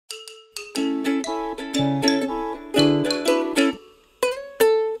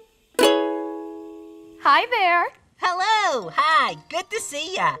Hi there. Hello, hi, good to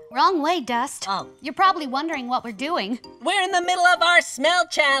see ya. Wrong way, Dust. Oh. You're probably wondering what we're doing. We're in the middle of our smell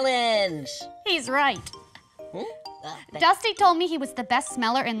challenge. He's right. Hmm? Dusty told me he was the best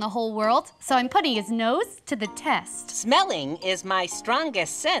smeller in the whole world, so I'm putting his nose to the test. Smelling is my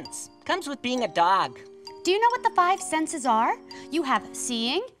strongest sense. Comes with being a dog. Do you know what the 5 senses are? You have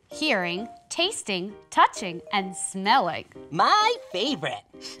seeing, hearing, tasting, touching, and smelling. My favorite.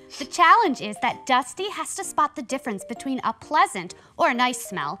 The challenge is that Dusty has to spot the difference between a pleasant or a nice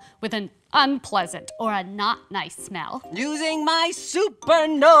smell with an unpleasant or a not nice smell. Using my super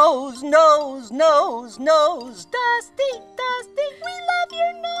nose. Dusty, Dusty, we love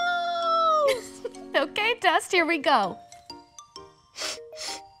your nose. Okay, Dust, here we go.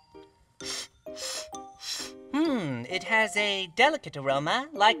 It has a delicate aroma,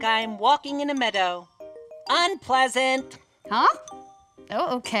 like I'm walking in a meadow. Unpleasant. Huh?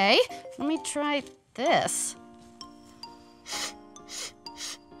 Oh, okay. Let me try this.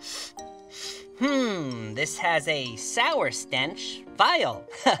 This has a sour stench. Vile.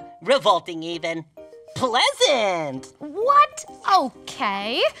 Revolting even. Pleasant. What?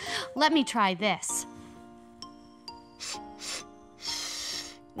 Okay. Let me try this.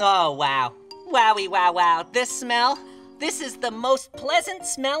 Oh, wow. Wowie, wow, wow. This smell, this is the most pleasant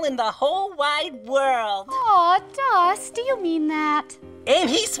smell in the whole wide world. Aw, Dust, do you mean that? Ain't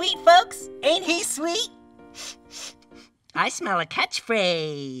he sweet, folks? Ain't he sweet? I smell a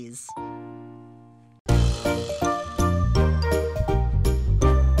catchphrase.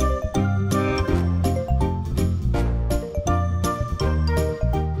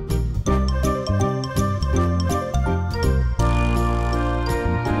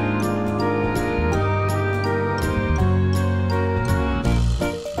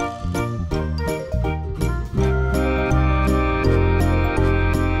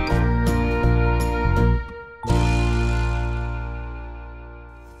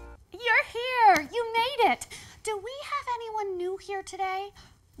 Today.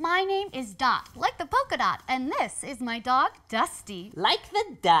 My name is Dot, like the polka dot, and this is my dog, Dusty. Like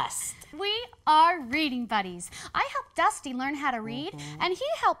the dust. We are reading buddies. I help Dusty learn how to read, and he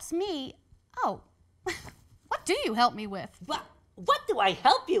helps me. Oh, what do you help me with? What do I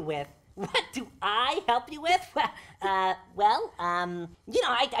help you with? What do I help you with? I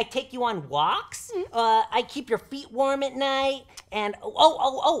take you on walks. I keep your feet warm at night. And,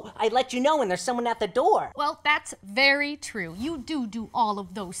 I let you know when there's someone at the door. Well, that's very true. You do all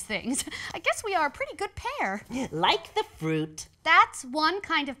of those things. I guess we are a pretty good pair. Like the fruit. That's one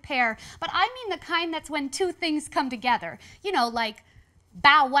kind of pair, but I mean the kind that's when 2 things come together. You know, like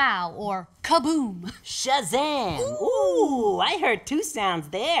bow wow or kaboom. Shazam! Ooh, I heard 2 sounds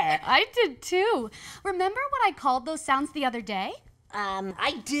there. I did too. Remember what I called those sounds the other day?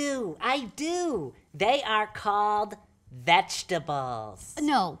 I do. They are called vegetables.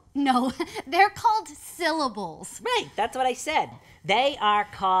 No, they're called syllables. Right, that's what I said. They are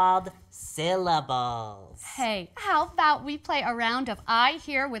called syllables. Hey, how about we play a round of I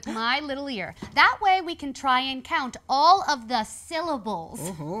Hear with my little ear? That way we can try and count all of the syllables.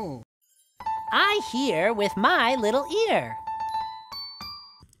 I hear with my little ear.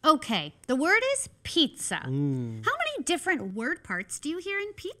 Okay, the word is pizza. How many different word parts do you hear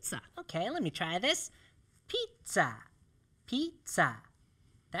in pizza? Okay, let me try this. Pizza.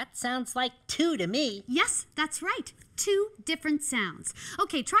 That sounds like 2 to me. Yes, that's right. 2 different sounds.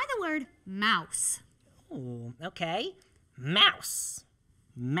 Okay, try the word mouse. Ooh, okay. Mouse.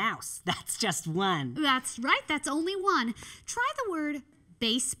 That's just 1. That's right, that's only 1. Try the word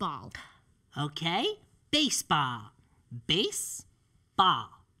baseball. Okay, baseball. Baseball,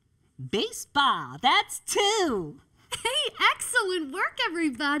 that's 2. Hey, excellent work,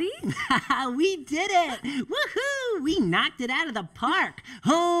 everybody. We did it. Woohoo! We knocked it out of the park.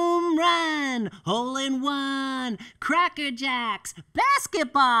 Home run, hole in one, Cracker Jacks,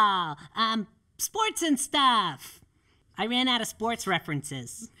 basketball, sports and stuff. I ran out of sports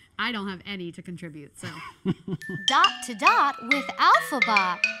references. I don't have any to contribute, so. Dot to Dot with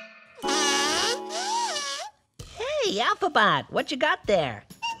Alphabott. Hey, Alphabott, what you got there?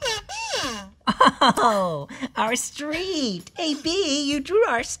 Oh, our street. Hey, B, you drew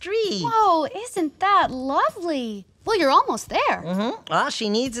our street. Whoa, isn't that lovely? Well, you're almost there. All she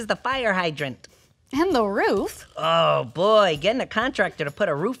needs is the fire hydrant. And the roof. Oh, boy, getting a contractor to put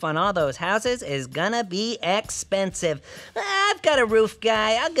a roof on all those houses is gonna be expensive. I've got a roof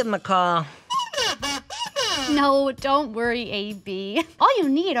guy. I'll give him a call. No, don't worry, AB. All you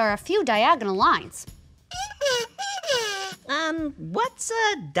need are a few diagonal lines. What's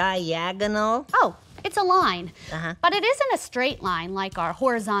a diagonal? Oh, it's It's a line, Uh-huh. but it isn't a straight line like our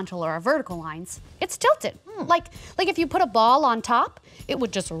horizontal or our vertical lines. It's tilted. Like if you put a ball on top, it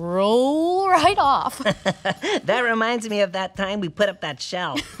would just roll right off. That reminds me of that time we put up that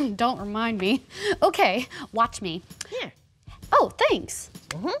shelf. Don't remind me. Okay, watch me. Here. Oh, thanks.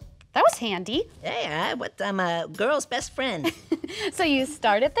 That was handy. Hey, I'm a girl's best friend. So you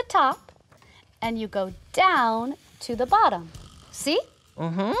start at the top and you go down to the bottom. See?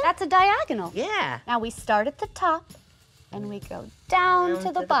 That's a diagonal. Yeah. Now we start at the top and we go down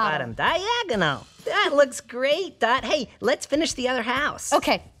to the bottom. Diagonal. That looks great, Dot. Hey, let's finish the other house.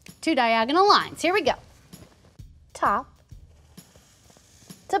 Okay, 2 diagonal lines. Here we go. Top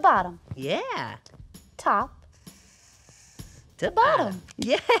to bottom. Yeah. Top To bottom.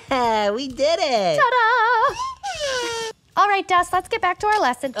 Yeah, we did it. Ta-da! All right, Dust, let's get back to our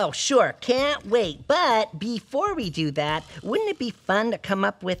lesson. Oh, sure. Can't wait. But before we do that, wouldn't it be fun to come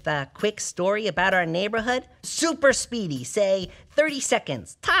up with a quick story about our neighborhood? Super speedy. Say 30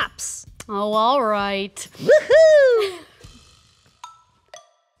 seconds. Tops. Oh, all right. Woohoo!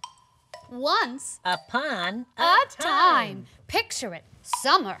 Once Upon a time. Picture it.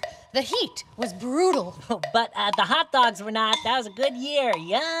 Summer. The heat was brutal. But the hot dogs were not. That was a good year.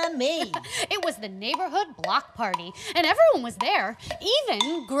 Yummy. It was the neighborhood block party, and everyone was there,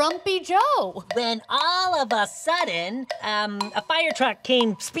 even Grumpy Joe. When all of a sudden, a fire truck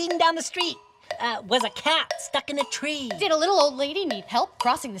came speeding down the street. Was a cat stuck in a tree. Did a little old lady need help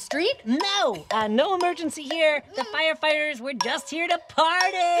crossing the street? No, no emergency here. The firefighters were just here to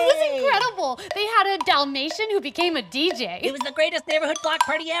party. It was incredible. They had a Dalmatian who became a DJ. It was the greatest neighborhood block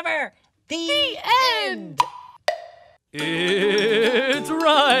party ever. The end. It's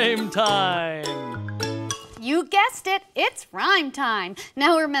rhyme time. You guessed it, it's rhyme time.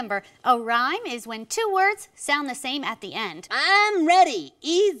 Now remember, a rhyme is when 2 words sound the same at the end. I'm ready.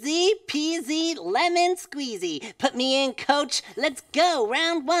 Easy peasy lemon squeezy. Put me in, coach. Let's go.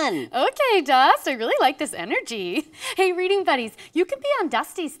 Round 1. Okay, Dust, I really like this energy. Hey, reading buddies, you can be on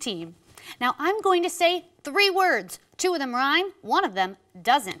Dusty's team. Now I'm going to say 3 words. 2 of them rhyme, 1 of them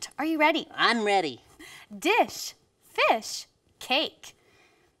doesn't. Are you ready? I'm ready. Dish, fish, cake.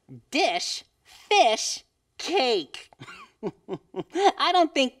 Dish, fish, cake. I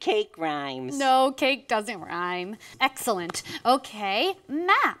don't think cake rhymes. No, cake doesn't rhyme. Excellent. Okay,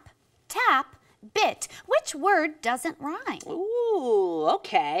 map, tap, bit. Which word doesn't rhyme? Ooh,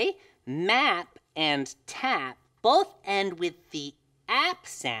 okay. Map and tap both end with the app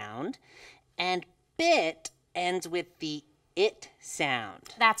sound, and bit ends with the it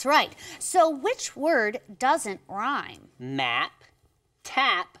sound. That's right. So which word doesn't rhyme? Map,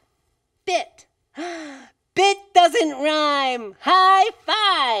 tap, bit. Bit doesn't rhyme. High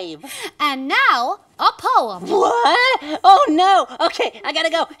five. And now, a poem. What? Oh no. Okay, I gotta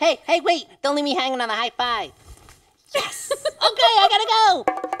go. Hey, wait. Don't leave me hanging on the high five. Yes. Okay, I gotta go.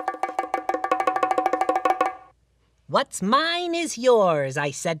 What's mine is yours,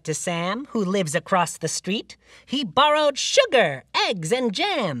 I said to Sam, who lives across the street. He borrowed sugar, eggs, and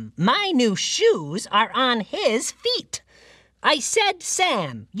jam. My new shoes are on his feet. I said,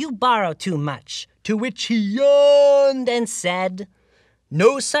 Sam, you borrow too much. To which he yawned and said,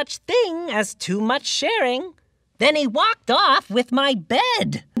 no such thing as too much sharing. Then he walked off with my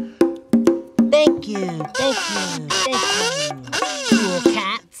bed. Thank you. Cool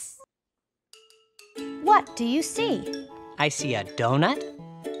cats. What do you see? I see a donut,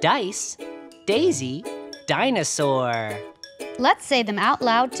 dice, daisy, dinosaur. Let's say them out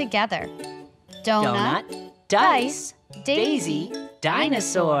loud together. Donut, dice, daisy,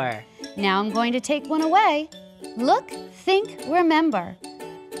 dinosaur. Now I'm going to take one away. Look, think, remember.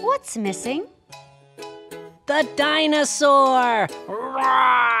 What's missing? The dinosaur!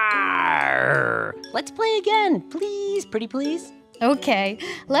 Roar! Let's play again, please, pretty please. Okay,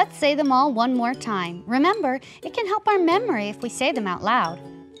 let's say them all one more time. Remember, it can help our memory if we say them out loud.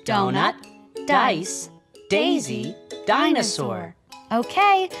 Donut, dice, daisy, dinosaur.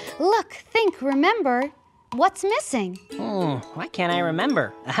 Okay, look, think, remember. What's missing? Why can't I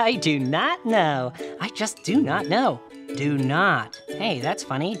remember? I do not know. I just do not know. Do not. Hey, that's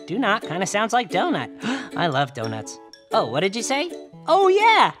funny. Do not kind of sounds like donut. I love donuts. Oh, what did you say? Oh,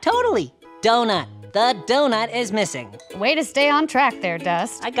 yeah, totally. Donut. The donut is missing. Way to stay on track there,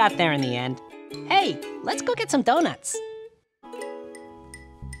 Dust. I got there in the end. Hey, let's go get some donuts.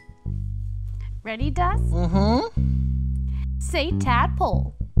 Ready, Dust? Say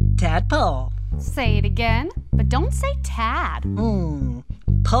tadpole. Tadpole. Say it again, but don't say tad.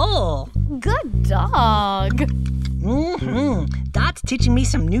 Pole. Good dog. Dot's teaching me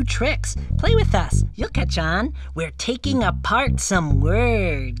some new tricks. Play with us. You'll catch on. We're taking apart some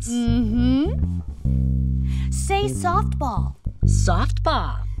words. say softball.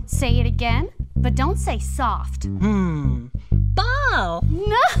 Softball. Say it again, but don't say soft. Ball.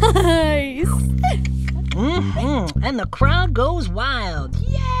 Nice! And the crowd goes wild.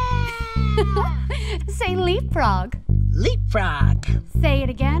 Yeah! Say leapfrog. Leapfrog. Say it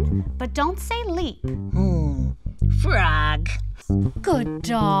again, but don't say leap. Frog. Good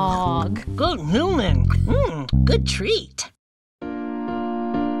dog. Good human. Good treat.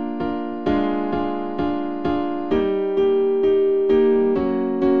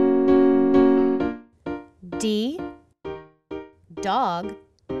 D, dog,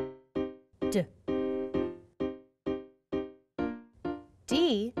 D.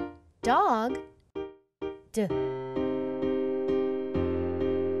 D, dog, D.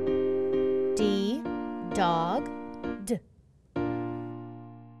 D, dog, D.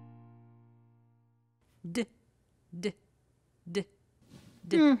 D, D, D,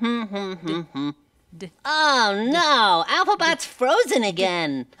 D. Oh no, Alphabot's frozen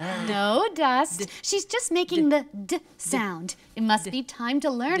again. No, Dust. She's just making the D sound. It must be time to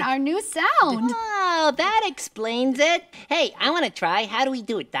learn our new sound. Oh, that explains it. Hey, I want to try. How do we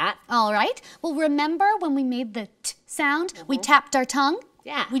do it, Dot? All right. Well, remember when we made the T sound? We tapped our tongue?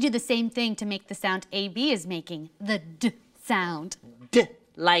 Yeah. We do the same thing to make the sound AB is making, the D sound. D.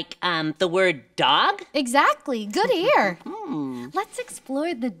 Like, the word dog? Exactly. Good ear. Let's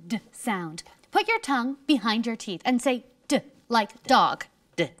explore the D sound. Put your tongue behind your teeth and say D, like dog.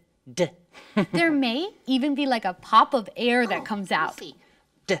 D, D. There may even be like a pop of air that comes out. D,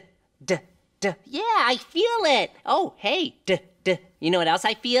 D, D. Yeah, I feel it. Oh, hey, D, D. You know what else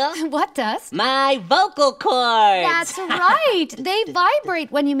I feel? What, Dust? My vocal cords. That's right. They vibrate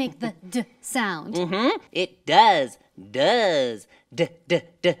when you make the D sound. It does. Does.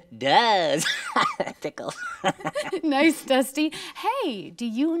 Does. Tickles. Nice, Dusty. Hey, do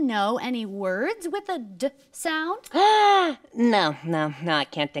you know any words with a D sound? No, I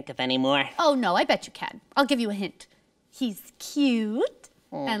can't think of any more. Oh, no, I bet you can. I'll give you a hint. He's cute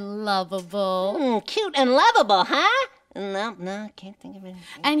and lovable. Cute and lovable, huh? No, I can't think of anything.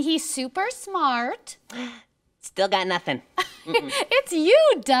 And he's super smart. Still got nothing. It's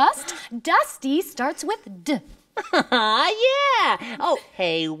you, Dust. Dusty starts with D. Yeah. Oh,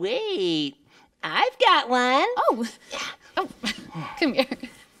 hey, wait. I've got one. Oh, come here.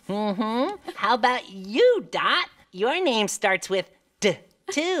 How about you, Dot? Your name starts with D,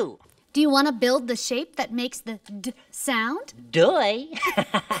 too. Do you want to build the shape that makes the D sound? Doy.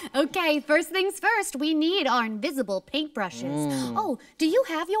 Okay, first things first, we need our invisible paintbrushes. Oh, do you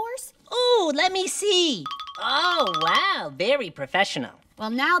have yours? Ooh, let me see. Oh, wow, very professional. Well,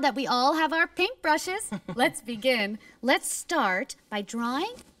 now that we all have our paintbrushes, let's begin. Let's start by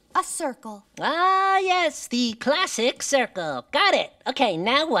drawing a circle. Ah, yes, the classic circle. Got it. Okay,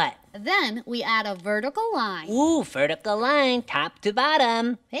 now what? Then we add a vertical line. Ooh, vertical line, top to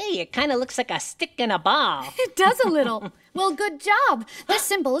bottom. Hey, it kind of looks like a stick and a ball. It does a little. Well, good job. This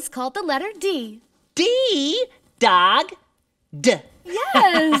symbol is called the letter D. D, dog, D.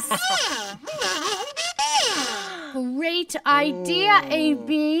 Yes! Great idea,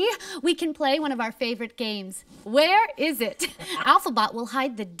 AB. We can play one of our favorite games. Where is it? Alphabot will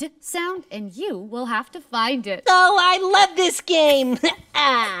hide the D sound and you will have to find it. Oh, I love this game.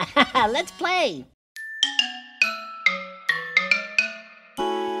 Let's play.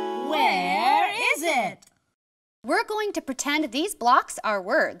 Where is it? We're going to pretend these blocks are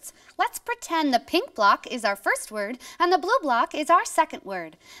words. Let's pretend the pink block is our first word and the blue block is our second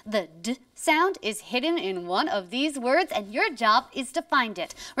word. The D sound is hidden in one of these words and your job is to find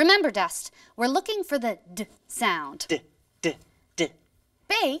it. Remember, Dust, we're looking for the D sound. D.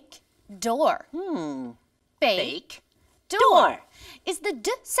 Bake, door. Bake, door. Is the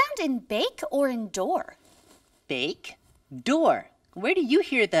D sound in bake or in door? Bake, door. Where do you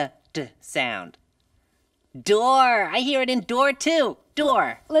hear the D sound? Door. I hear it in door too.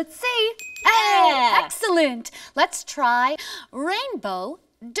 Door. Let's see. Yeah. Hey, excellent. Let's try rainbow,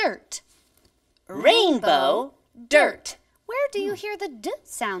 dirt. Rainbow, dirt. Where do you hear the D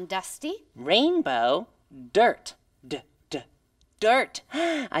sound, Dusty? Rainbow, dirt. Dirt.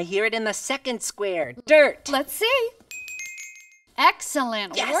 I hear it in the second square. Dirt. Let's see.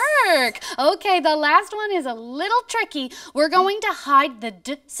 Excellent Yes. work. Okay, the last one is a little tricky. We're going to hide the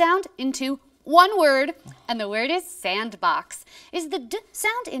D sound into one word, and the word is sandbox. Is the D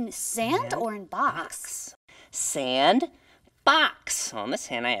sound in sand or in box? Sand, box. On this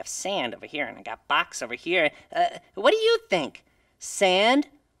hand, I have sand over here, and I got box over here. What do you think? Sand,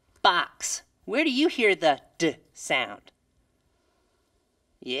 box. Where do you hear the D sound?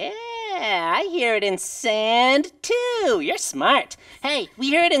 Yeah, I hear it in sand, too. You're smart. Hey, we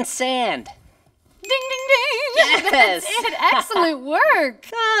hear it in sand. Ding, ding, ding! Yes! That's it. Excellent work.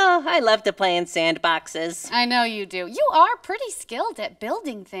 Oh, I love to play in sandboxes. I know you do. You are pretty skilled at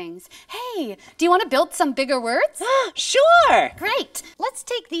building things. Hey, do you want to build some bigger words? Sure! Great. Let's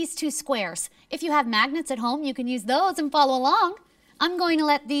take these two squares. If you have magnets at home, you can use those and follow along. I'm going to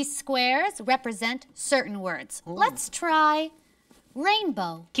let these squares represent certain words. Let's try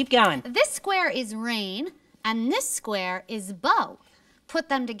rainbow. Keep going. This square is rain, and this square is bow. Put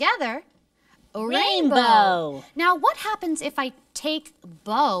them together, rainbow. Now, what happens if I take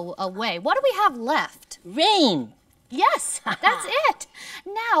bow away? What do we have left? Rain. Yes, that's it.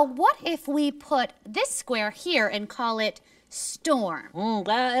 Now, what if we put this square here and call it storm? Well,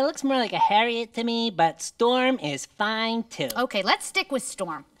 it looks more like a Harriet to me, but storm is fine too. Okay, let's stick with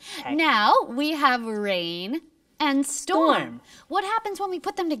storm. Okay. Now, we have rain and storm. Storm. What happens when we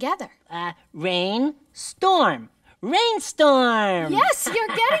put them together? Rain, storm. Rainstorm! Yes, you're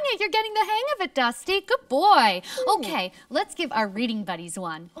getting it. You're getting the hang of it, Dusty. Good boy. Okay, let's give our reading buddies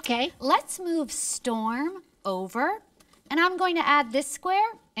one. Okay. Let's move storm over, and I'm going to add this square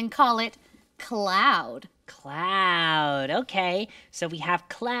and call it cloud. Cloud. Okay. So we have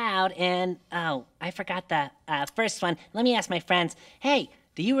cloud and, oh, I forgot the first one. Let me ask my friends. Hey,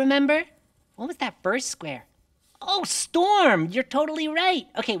 do you remember? What was that first square? Oh, storm. You're totally right.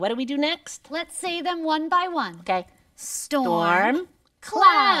 Okay, what do we do next? Let's say them one by one. Okay. Storm,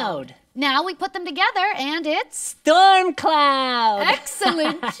 cloud. Now we put them together and it's Storm cloud.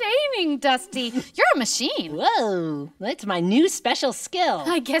 excellent chaining, Dusty. You're a machine. Whoa, that's my new special skill.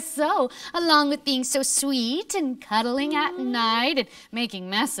 I guess so. Along with being so sweet and cuddling at night and making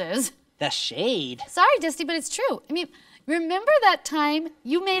messes. The shade. Sorry, Dusty, but it's true. I mean, remember that time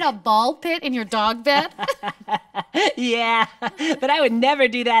you made a ball pit in your dog bed? Yeah, but I would never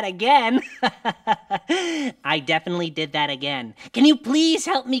do that again. I definitely did that again. Can you please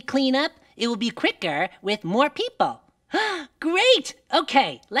help me clean up? It will be quicker with more people. Great!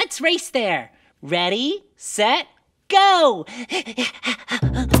 Okay, let's race there. Ready, set, go!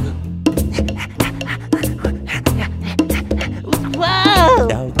 Whoa!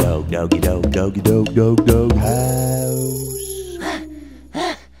 Dog, dog, doggy, dog, doggy, dog, dog, dog, house.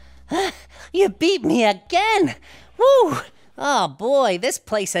 You beat me again! Woo! Oh boy, this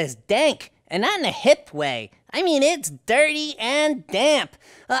place is dank, and not in a hip way. I mean, it's dirty and damp.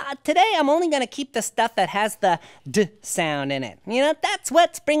 Today, I'm only gonna keep the stuff that has the D sound in it. You know, that's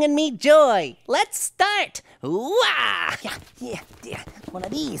what's bringing me joy. Let's start. Wah! Yeah. One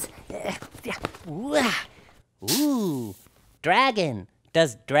of these. Wah! Ooh, dragon.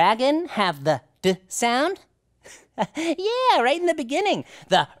 Does dragon have the D sound? Yeah, right in the beginning.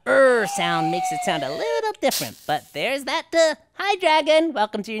 The sound makes it sound a little different, but there's that hi, dragon.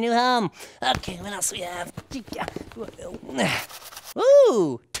 Welcome to your new home. Okay, what else we have?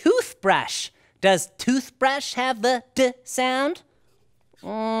 Ooh, toothbrush. Does toothbrush have the D sound?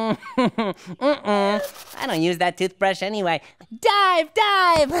 I don't use that toothbrush anyway.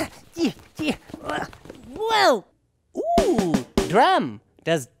 Dive! Whoa! Ooh, drum.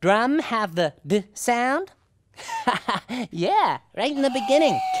 Does drum have the D sound? Yeah, right in the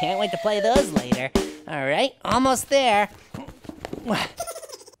beginning. Can't wait to play those later. All right, almost there.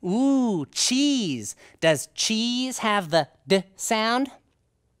 Ooh, cheese. Does cheese have the D sound?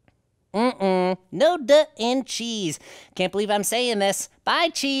 No D in cheese. Can't believe I'm saying this. Bye,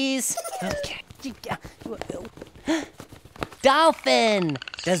 cheese. Okay. Dolphin.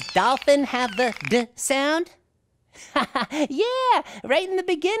 Does dolphin have the D sound? Yeah, right in the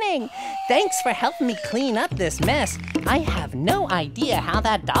beginning. Thanks for helping me clean up this mess. I have no idea how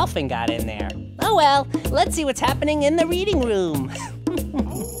that dolphin got in there. Oh well, let's see what's happening in the reading room.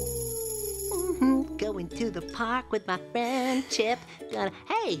 Going to the park with my friend Chip.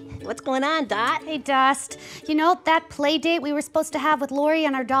 Hey, what's going on, Dot? Hey, Dust. You know that play date we were supposed to have with Lori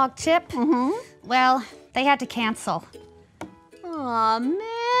and our dog Chip? Mm-hmm. Well, they had to cancel. Aw,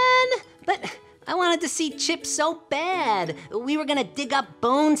 man. But I wanted to see Chip so bad. We were gonna dig up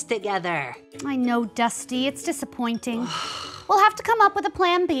bones together. I know, Dusty. It's disappointing. We'll have to come up with a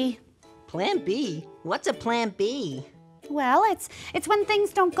plan B. Plan B? What's a plan B? Well, it's when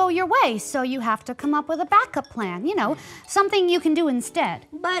things don't go your way, so you have to come up with a backup plan. You know, something you can do instead.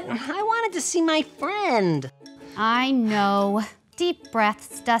 But I wanted to see my friend. I know. Deep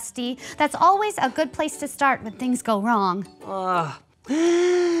breaths, Dusty. That's always a good place to start when things go wrong.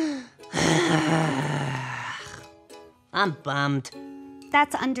 I'm bummed.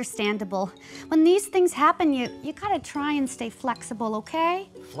 That's understandable. When these things happen, you gotta try and stay flexible, okay?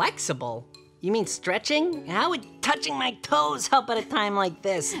 Flexible? You mean stretching? How would touching my toes help at a time like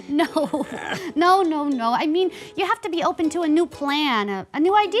this? No. I mean, you have to be open to a new plan, a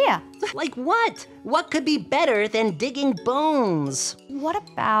new idea. Like what? What could be better than digging bones? What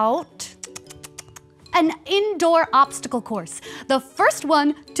about an indoor obstacle course? The first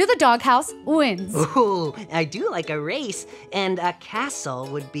one to the doghouse wins. Ooh, I do like a race, and a castle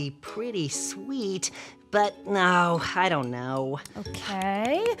would be pretty sweet. But no, I don't know.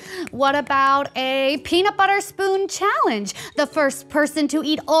 Okay. What about a peanut butter spoon challenge? The first person to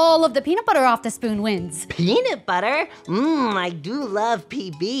eat all of the peanut butter off the spoon wins. Peanut butter? I do love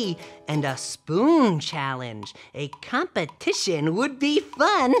PB. And a spoon challenge. A competition would be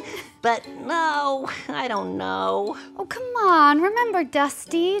fun. But no, I don't know. Oh, come on. Remember,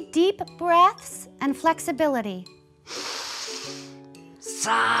 Dusty, deep breaths and flexibility.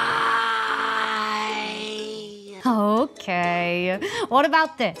 Sigh. Okay. What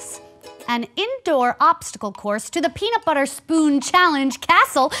about this? An indoor obstacle course to the peanut butter spoon challenge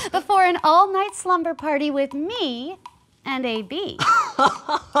castle before an all-night slumber party with me and AB.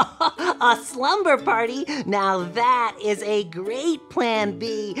 A slumber party? Now that is a great plan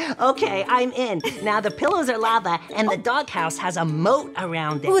B. Okay, I'm in. Now the pillows are lava and the doghouse has a moat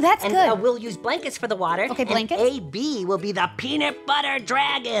around it. Ooh, that's and, good. We'll use blankets for the water. Okay, blankets. And AB will be the peanut butter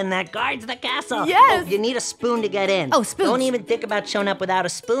dragon that guards the castle. Yes. Oh, you need a spoon to get in. Oh, spoons. Don't even think about showing up without a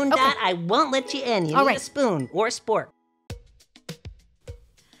spoon, Okay. Dot. I won't let you in. You All need right. a spoon or a spork.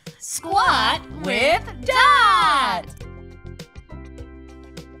 Squat with Dot.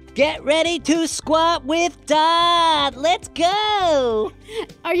 Get ready to squat with Dot. Let's go.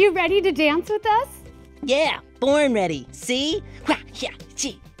 Are you ready to dance with us? Yeah, born ready. See? Wha, yeah,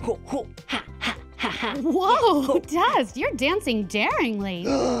 see, ho, ho, ha, ha, ha, ha. Whoa, Dust, you're dancing daringly.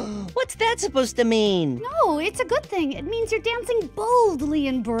 What's that supposed to mean? No, it's a good thing. It means you're dancing boldly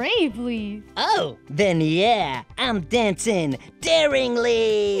and bravely. Oh, then yeah, I'm dancing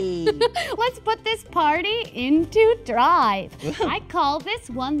daringly. Let's put this party into drive. I call this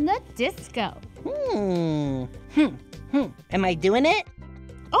one the disco. Am I doing it?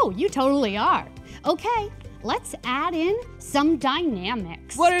 Oh, you totally are. Okay, let's add in some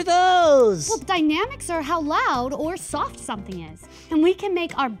dynamics. What are those? Well, dynamics are how loud or soft something is. And we can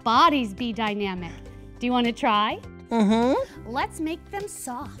make our bodies be dynamic. Do you want to try? Let's make them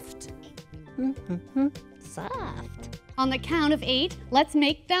soft. Soft. On the count of 8, let's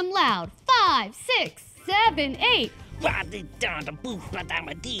make them loud. 5, 6, 7, 8. Playing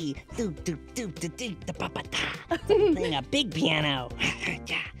a big piano.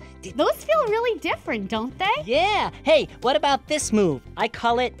 Those feel really different, don't they? Yeah. Hey, what about this move? I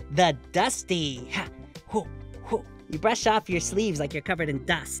call it the Dusty. Ha, ho, ho. You brush off your sleeves like you're covered in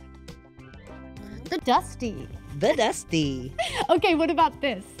dust. The Dusty. The Dusty. Okay, what about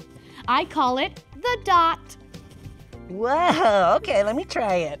this? I call it the Dot. Whoa, okay, let me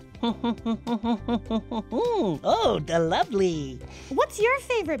try it. Oh, the lovely. What's your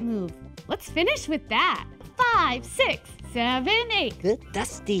favorite move? Let's finish with that. 5, 6, 7, 8. The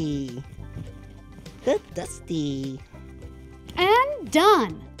Dusty. The Dusty. And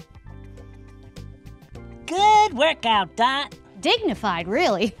done. Good workout, Dot. Dignified,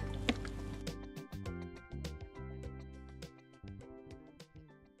 really.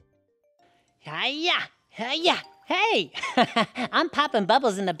 Hiya, hiya. Hey, I'm popping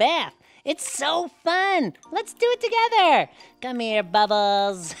bubbles in the bath. It's so fun. Let's do it together. Come here,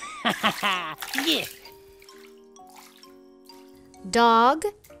 Bubbles. Yeah. Dog,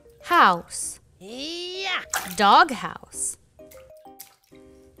 house. Yeah. Dog house.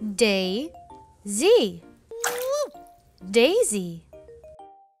 Day, Z. Daisy.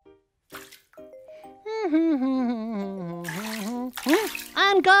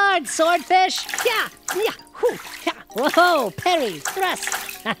 On guard, swordfish. Yeah, yeah, whoo, yeah. Whoa, parry,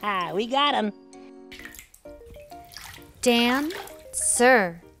 thrust. We got him.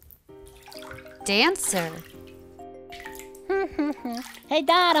 Dancer. Dancer. Hey,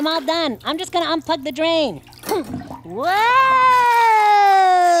 Dot, I'm all done. I'm just gonna unplug the drain. Whoa!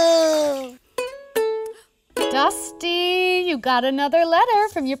 Dusty, you got another letter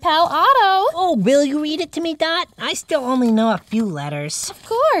from your pal Otto. Oh, will you read it to me, Dot? I still only know a few letters. Of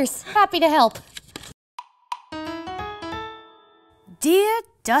course, happy to help. Dear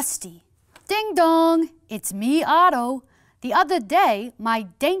Dusty, ding dong, it's me, Otto. The other day, my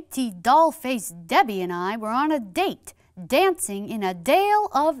dainty doll-faced Debbie and I were on a date, dancing in a dale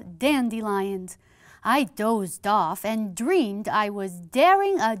of dandelions. I dozed off and dreamed I was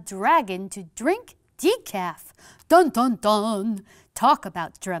daring a dragon to drink decaf. Dun dun dun. Talk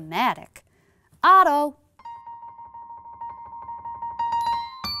about dramatic. Otto.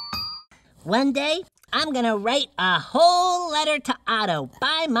 One day, I'm gonna write a whole letter to Otto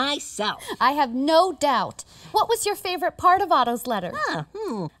by myself. I have no doubt. What was your favorite part of Otto's letter?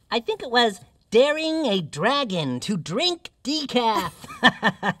 I think it was daring a dragon to drink decaf.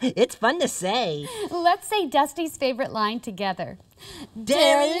 It's fun to say. Let's say Dusty's favorite line together.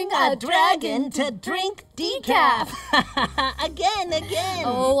 Daring a dragon to drink decaf. Again.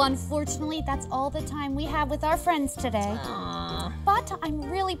 Oh, unfortunately, that's all the time we have with our friends today. Aw. But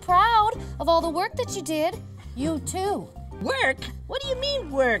I'm really proud of all the work that you did. You too. Work? What do you mean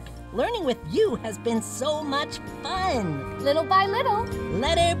work? Learning with you has been so much fun. Little by little.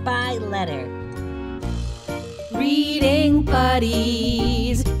 Letter by letter. Reading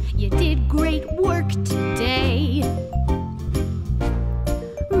buddies. You did great work today.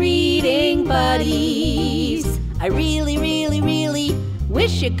 Reading buddies. I really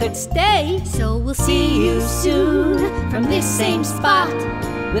wish you could stay. So we'll See you soon from this same spot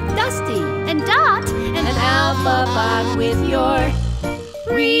with Dusty and Dot and Alphabott with your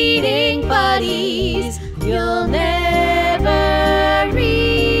reading buddies. You'll never